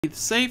Breathe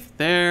safe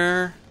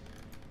there.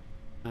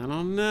 I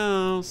don't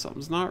know.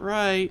 Something's not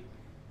right.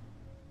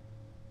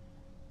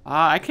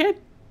 I can't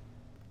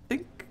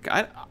think.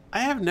 I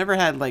have never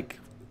had like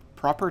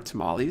proper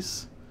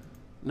tamales.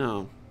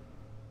 No.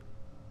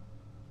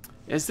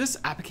 Is this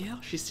Abigail?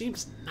 She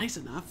seems nice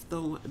enough,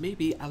 though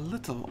maybe a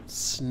little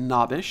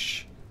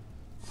snobbish.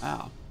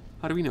 Wow.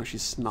 How do we know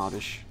she's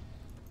snobbish?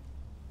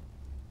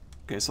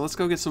 Okay, so let's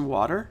go get some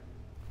water.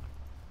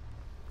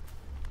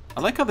 I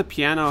like how the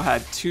piano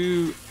had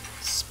 2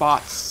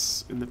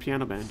 spots in the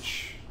piano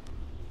bench.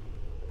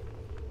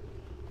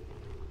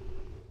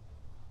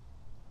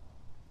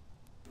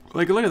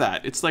 Like, look at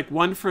that. It's like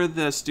one for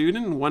the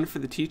student and one for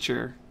the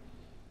teacher.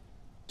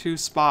 2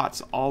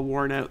 spots all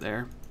worn out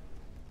there.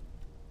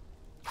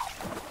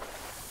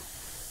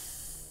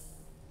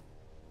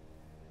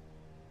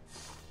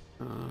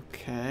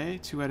 Okay,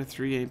 2 out of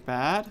 3 ain't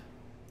bad.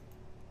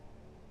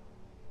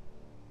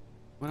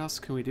 What else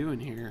can we do in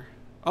here?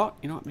 Oh,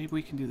 you know what? Maybe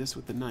we can do this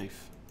with the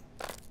knife.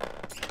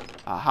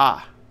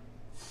 Aha!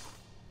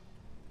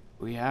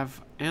 We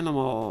have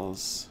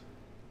animals.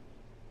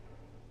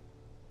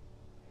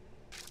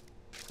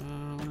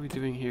 What are we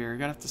doing here? We're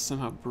gonna have to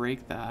somehow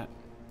break that.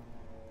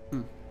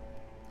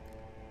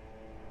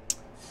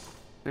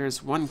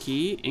 There's 1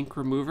 key, ink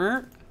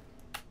remover.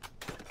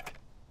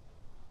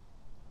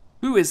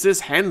 Who is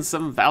this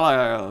handsome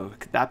fellow?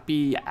 Could that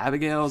be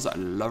Abigail's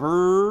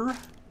lover?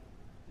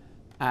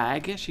 I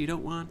guess you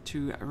don't want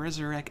to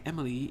resurrect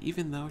Emily,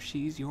 even though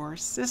she's your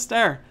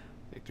sister.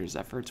 Victor's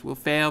efforts will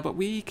fail, but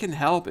we can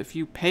help if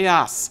you pay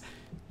us.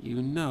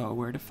 You know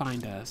where to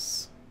find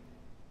us.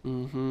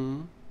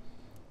 Chicken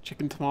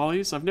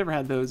tamales? I've never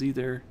had those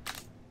either.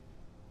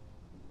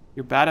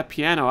 You're bad at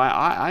piano.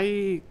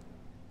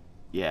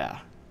 Yeah.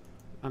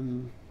 I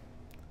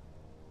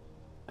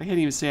can't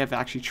even say I've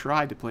actually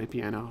tried to play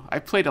piano. I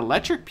played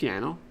electric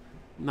piano,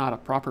 not a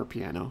proper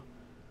piano.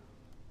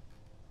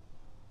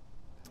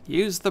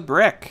 Use the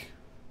brick.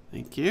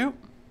 Thank you.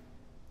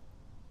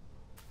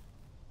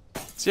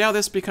 See how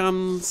this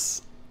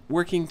becomes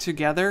working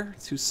together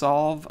to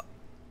solve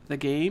the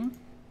game?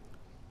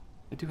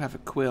 I do have a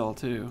quill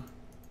too.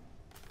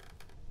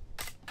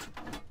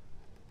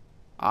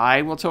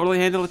 I will totally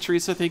handle it,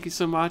 Teresa. Thank you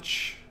so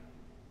much.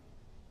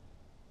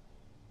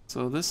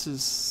 So this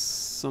is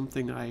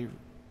something I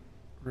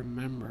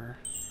remember.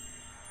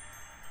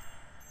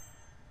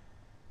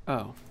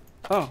 Oh,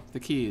 the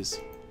keys.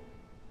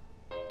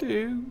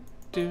 Do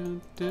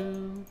do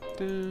do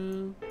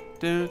do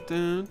do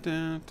do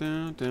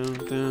do do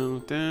do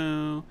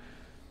do.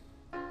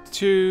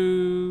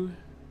 2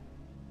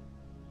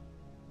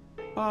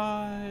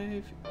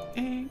 5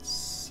 8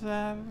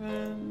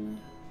 7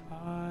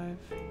 5.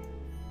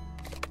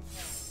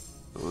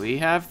 We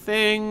have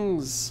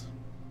things.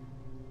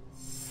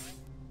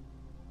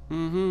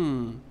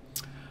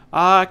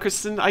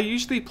 Kristen, I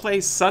usually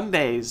play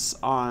Sundays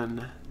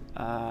on,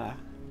 I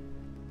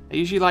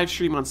usually live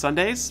stream on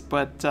Sundays,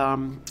 but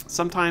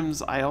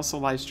sometimes I also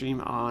live stream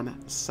on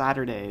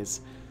Saturdays.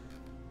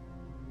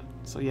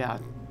 So yeah,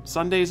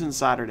 Sundays and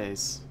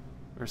Saturdays.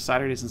 Or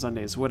Saturdays and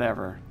Sundays,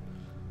 whatever.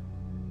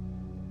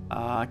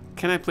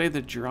 Can I play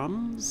the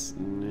drums?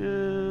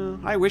 No,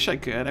 I wish I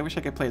could. I wish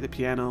I could play the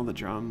piano, the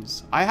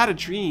drums. I had a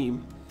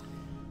dream.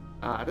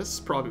 This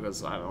probably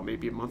was, I don't know,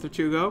 maybe a month or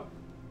 2 ago.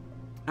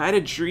 I had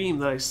a dream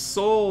that I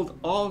sold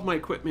all of my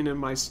equipment in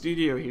my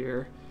studio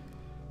here.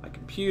 My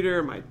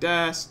computer, my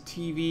desk,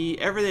 TV,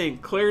 everything.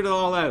 Cleared it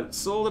all out.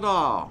 Sold it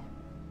all.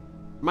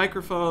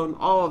 Microphone,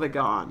 all of it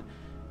gone.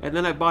 And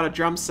then I bought a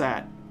drum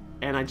set.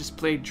 And I just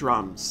played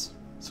drums.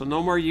 So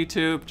no more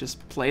YouTube,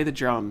 just play the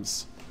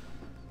drums.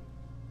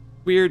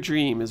 Weird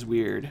dream is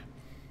weird.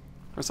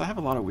 Of course, I have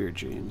a lot of weird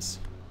dreams.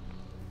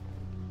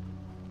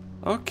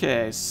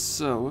 Okay,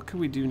 so what can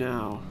we do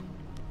now?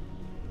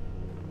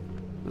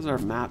 What does our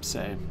map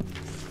say?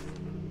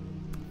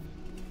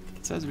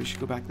 It says we should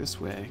go back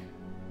this way.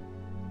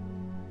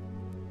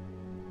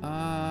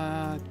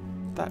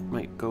 That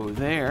might go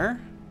there.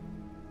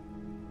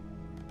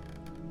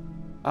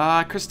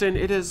 Kristen,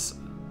 it is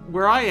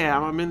where I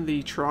am. I'm in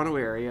the Toronto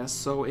area,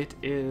 so it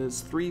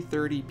is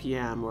 3:30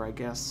 p.m. or I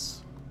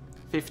guess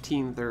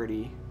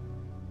 15:30.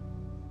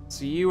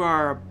 So you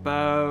are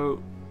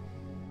about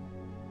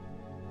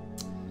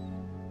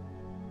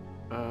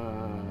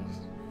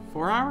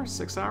 4 hours,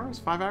 6 hours,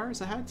 5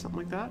 hours ahead, something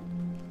like that.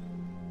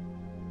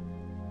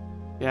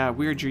 Yeah,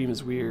 weird dream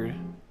is weird.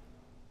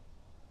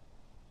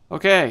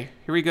 Okay,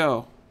 here we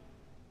go.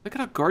 Look at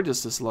how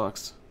gorgeous this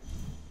looks.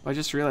 I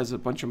just realized there's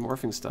a bunch of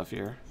morphing stuff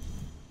here.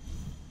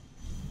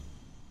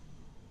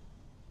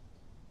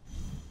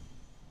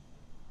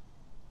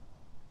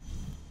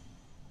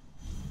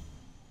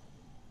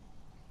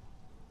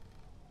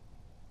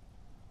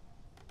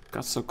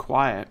 Got so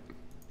quiet.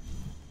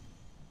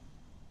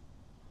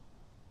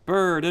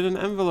 Bird in an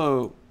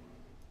envelope.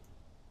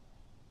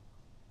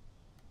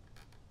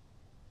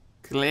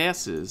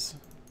 Glasses.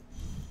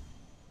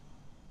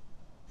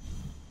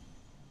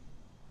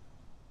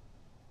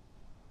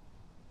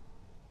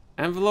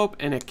 Envelope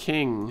and a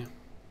king.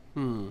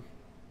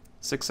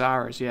 6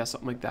 hours, yeah,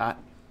 something like that.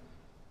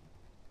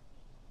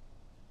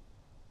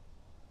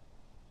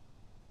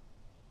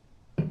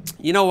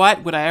 You know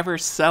what? Would I ever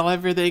sell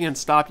everything and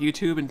stop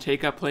YouTube and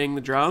take up playing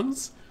the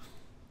drums?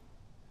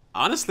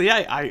 Honestly,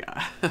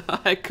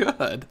 I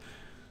could.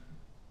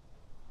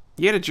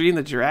 You had a dream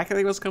that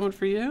Dracula was coming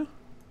for you?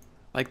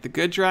 Like the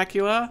good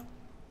Dracula?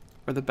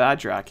 Or the bad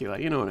Dracula?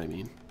 You know what I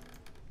mean.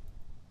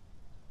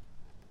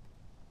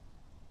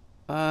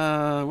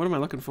 What am I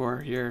looking for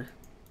here?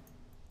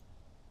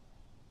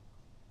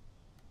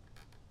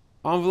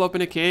 Envelope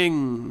and a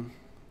king.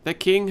 The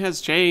king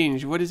has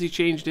changed. What has he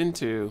changed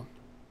into?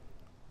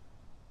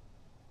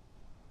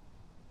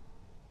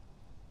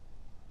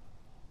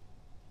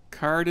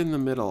 Card in the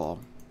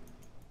middle.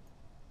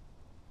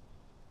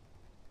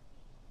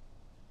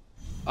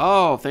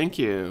 Oh, thank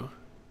you.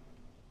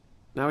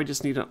 Now we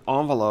just need an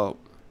envelope.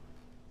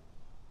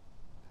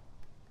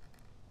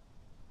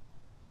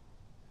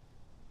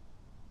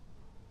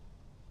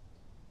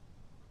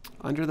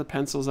 Under the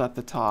pencils at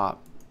the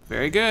top.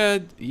 Very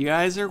good. You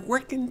guys are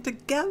working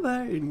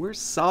together and we're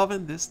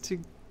solving this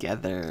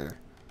together.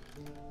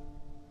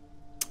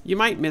 You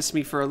might miss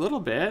me for a little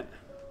bit,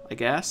 I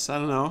guess. I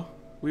don't know.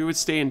 We would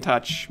stay in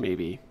touch,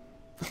 maybe.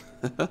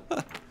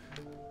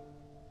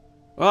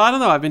 Well, I don't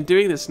know. I've been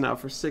doing this now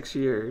for 6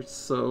 years.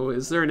 So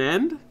is there an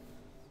end?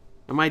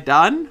 Am I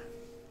done?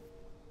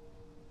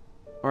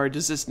 Or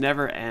does this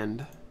never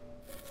end?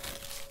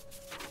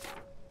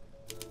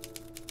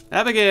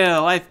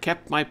 Abigail, I've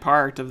kept my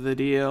part of the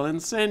deal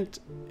and sent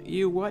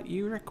you what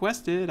you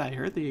requested. I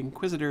heard the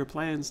Inquisitor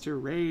plans to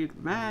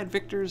raid Mad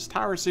Victor's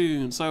tower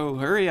soon, so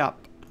hurry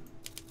up.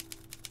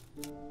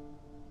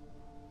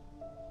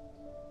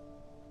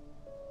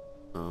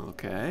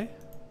 Okay.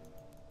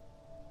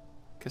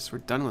 Guess we're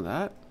done with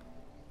that.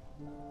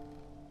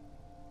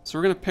 So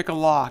we're gonna pick a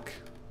lock.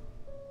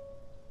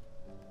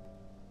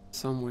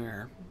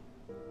 Somewhere.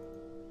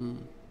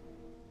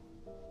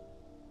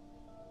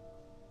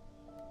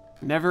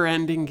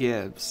 Never-ending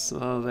Gibbs.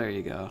 Oh, there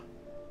you go.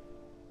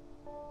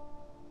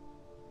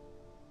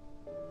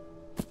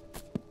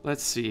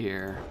 Let's see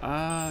here.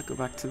 Go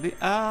back to the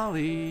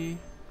alley.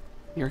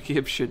 Your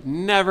Gibbs should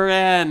never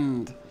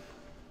end.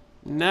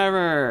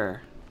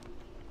 Never.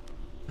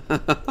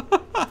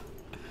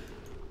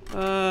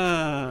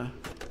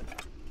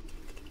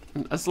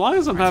 As long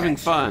as I'm having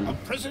fun. A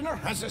prisoner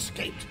has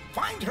escaped.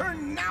 Find her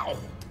now.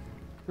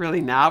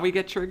 Really, now we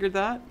get triggered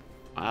that?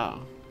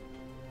 Wow.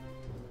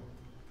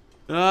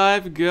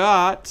 I've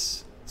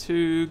got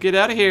to get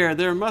out of here.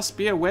 There must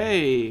be a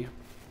way.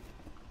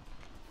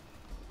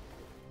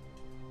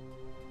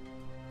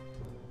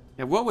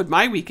 Yeah, what would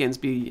my weekends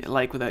be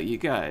like without you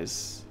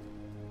guys?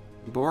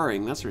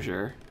 Boring, that's for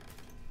sure.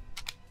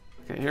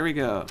 Okay, here we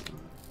go.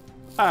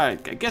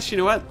 Alright, I guess you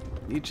know what?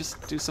 You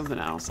just do something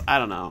else. I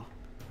don't know.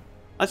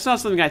 That's not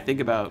something I think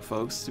about,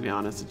 folks, to be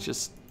honest. It's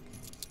just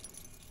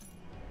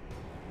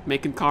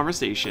making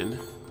conversation.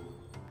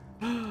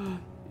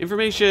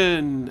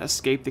 Information!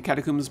 Escape the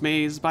catacombs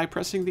maze by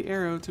pressing the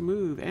arrow to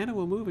move. Anna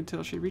will move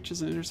until she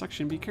reaches an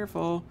intersection. Be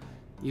careful.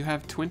 You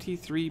have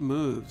 23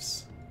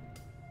 moves.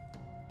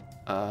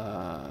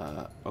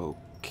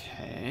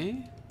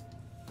 Okay.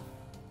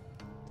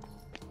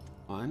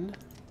 1.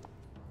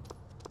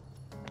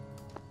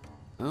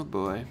 Oh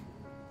boy.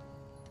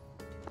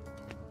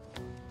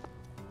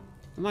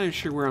 I'm not even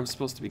sure where I'm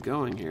supposed to be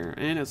going here.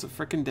 And it's a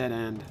frickin' dead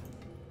end.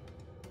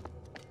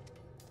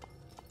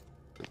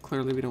 But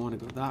clearly we don't want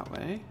to go that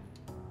way.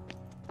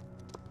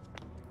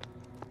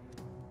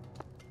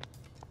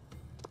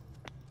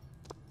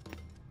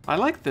 I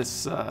like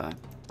this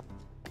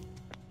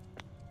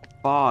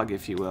fog,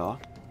 if you will.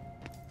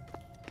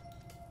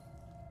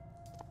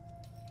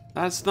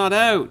 That's not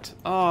out!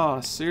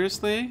 Oh,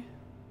 seriously?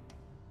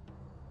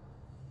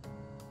 I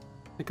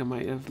think I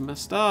might have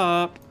messed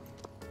up.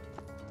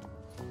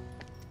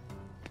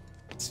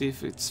 Let's see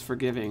if it's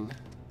forgiving.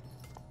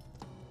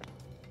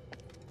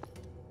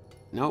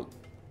 Nope.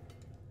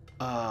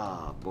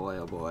 Oh boy,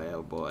 oh boy,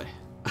 oh boy.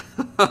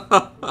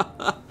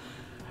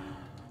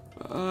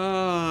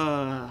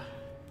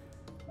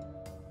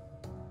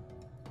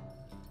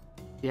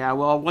 Yeah,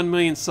 well, 1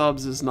 million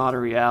subs is not a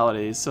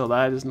reality, so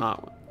that is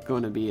not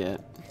going to be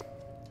it.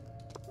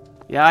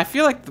 Yeah, I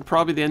feel like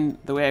probably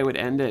the way I would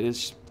end it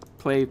is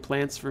play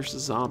Plants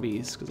vs.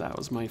 Zombies, because that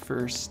was my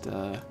first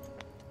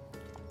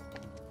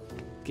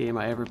game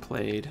I ever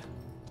played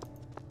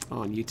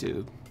on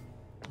YouTube.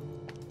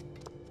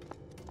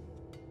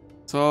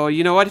 So,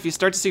 you know what? If you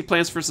start to see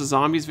Plants vs.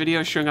 Zombies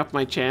videos showing up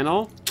my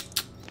channel,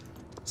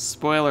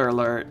 spoiler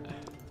alert.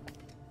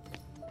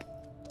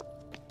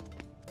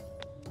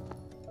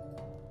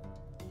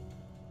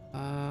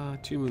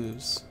 Two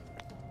moves.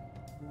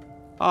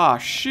 Ah,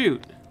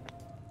 shoot.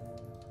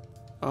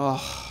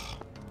 Oh.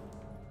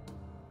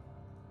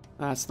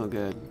 That's no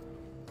good.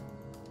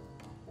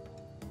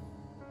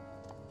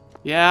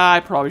 Yeah, I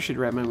probably should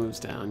write my moves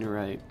down. You're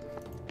right.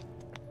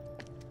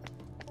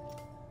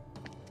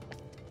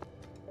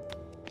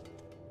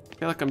 I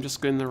feel like I'm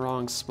just in the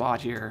wrong spot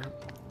here.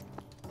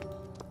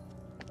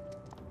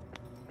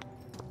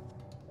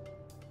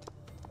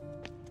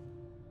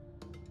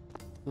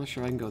 I'm not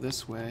sure I can go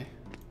this way.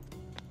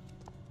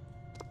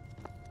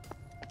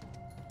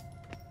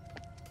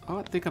 Oh,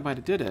 I think I might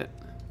have did it.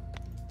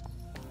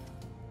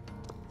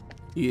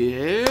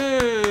 Yeah!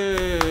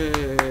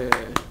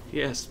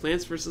 Yes,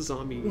 Plants vs.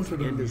 Zombies. What an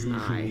The end is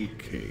unusual nigh.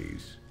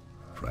 case.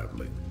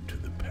 Traveling to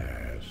the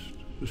past,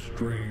 a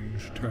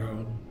strange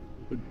town,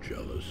 a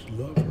jealous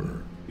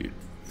lover. It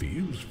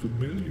feels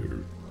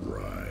familiar,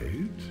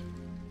 right?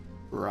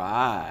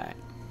 Right.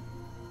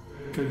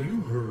 Can you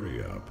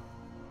hurry up?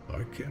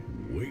 I can't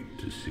wait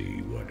to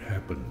see what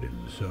happened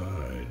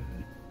inside.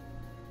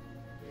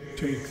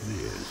 Take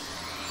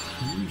this.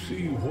 You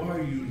see why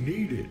you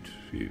need it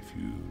if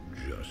you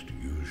just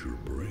use your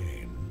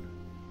brain.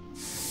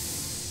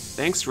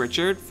 Thanks,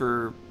 Richard,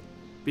 for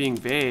being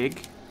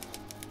vague.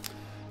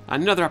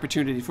 Another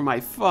opportunity for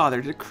my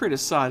father to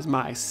criticize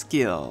my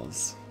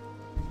skills.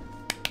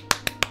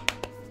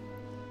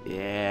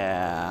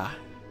 Yeah.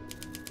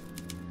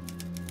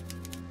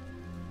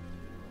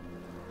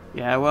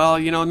 Yeah, well,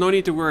 you know, no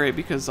need to worry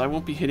because I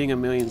won't be hitting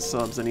 1,000,000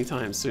 subs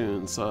anytime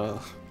soon, so...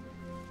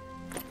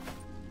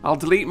 I'll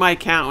delete my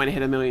account when I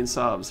hit 1,000,000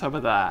 subs. How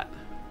about that?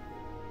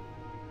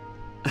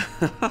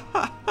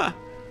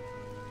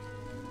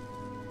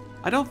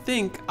 I don't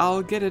think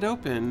I'll get it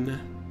open.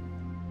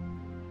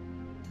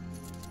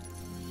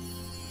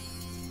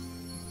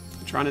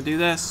 I'm trying to do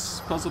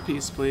this. Puzzle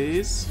piece,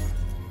 please.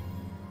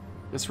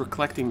 Just we're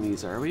collecting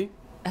these, are we?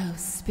 Oh,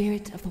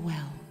 Spirit of the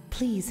Well,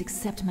 please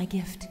accept my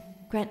gift.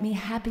 Grant me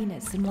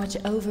happiness and watch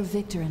over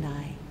Victor and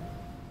I.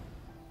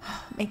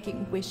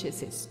 Making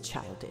wishes is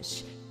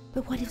childish.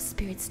 But what if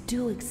spirits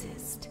do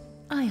exist?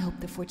 I hope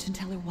the fortune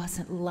teller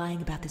wasn't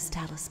lying about this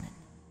talisman.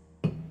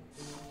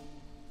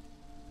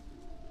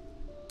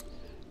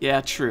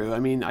 Yeah, true. I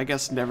mean, I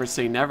guess never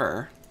say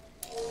never.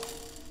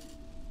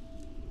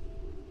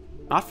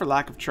 Not for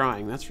lack of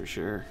trying, that's for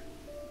sure.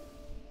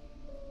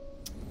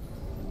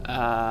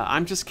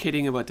 I'm just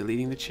kidding about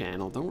deleting the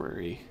channel, don't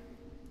worry.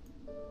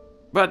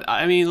 But,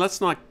 I mean,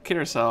 let's not kid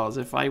ourselves.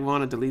 If I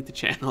want to delete the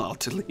channel, I'll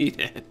delete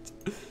it.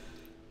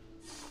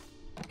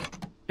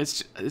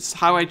 It's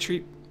how I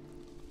treat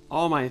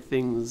all my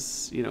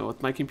things, you know,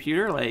 with my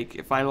computer. Like,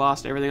 if I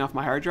lost everything off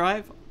my hard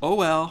drive, oh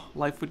well,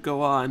 life would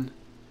go on.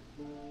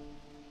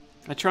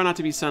 I try not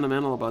to be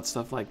sentimental about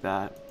stuff like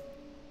that.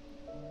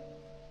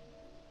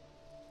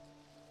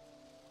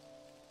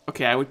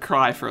 Okay, I would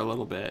cry for a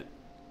little bit.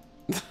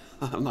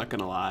 I'm not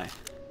gonna lie.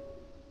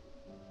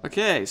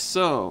 Okay,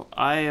 so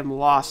I am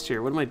lost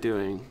here. What am I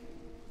doing?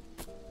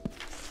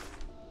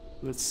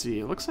 Let's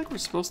see. It looks like we're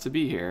supposed to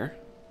be here.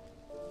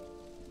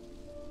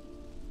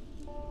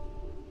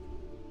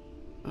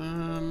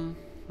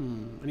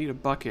 I need a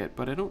bucket,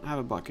 but I don't have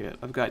a bucket.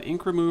 I've got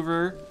ink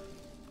remover,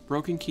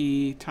 broken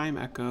key, time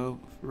echo,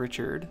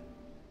 Richard,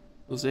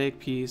 mosaic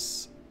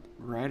piece,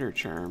 rider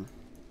charm.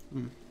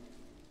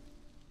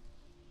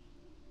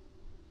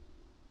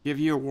 Give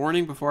you a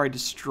warning before I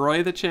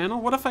destroy the channel?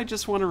 What if I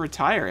just want to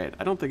retire it?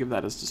 I don't think of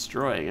that as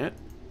destroying it.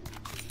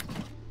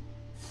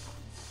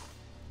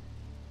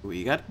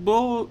 We got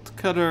bolt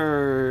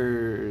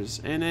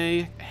cutters and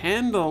a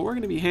handle. We're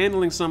going to be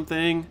handling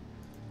something.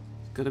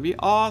 It's going to be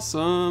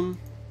awesome.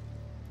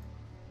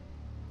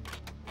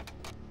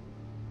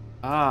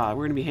 Ah,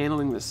 we're going to be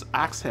handling this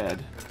axe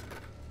head.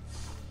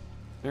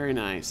 Very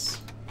nice.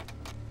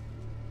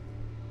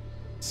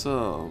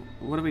 So,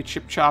 what are we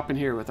chip-chopping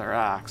here with our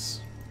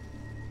axe?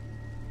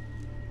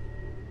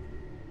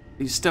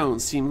 These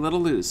stones seem a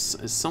little loose.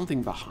 Is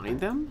something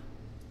behind them?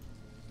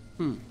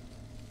 The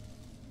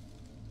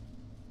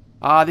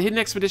Hidden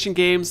Expedition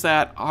games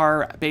that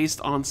are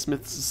based on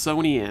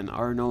Smithsonian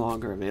are no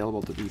longer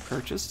available to be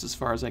purchased, as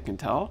far as I can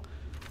tell.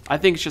 I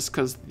think it's just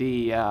because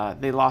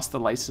they lost the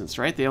license,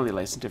 right? They only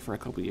licensed it for a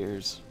couple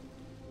years.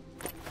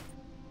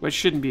 Which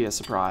shouldn't be a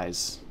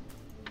surprise.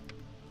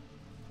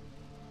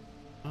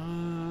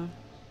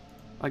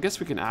 I guess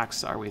we can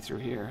axe our way through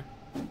here.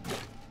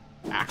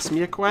 Ask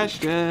me a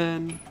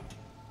question.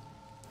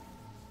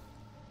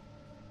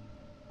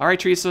 Alright,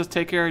 Teresa,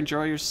 take care.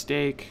 Enjoy your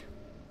steak.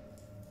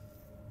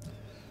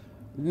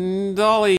 Dolly.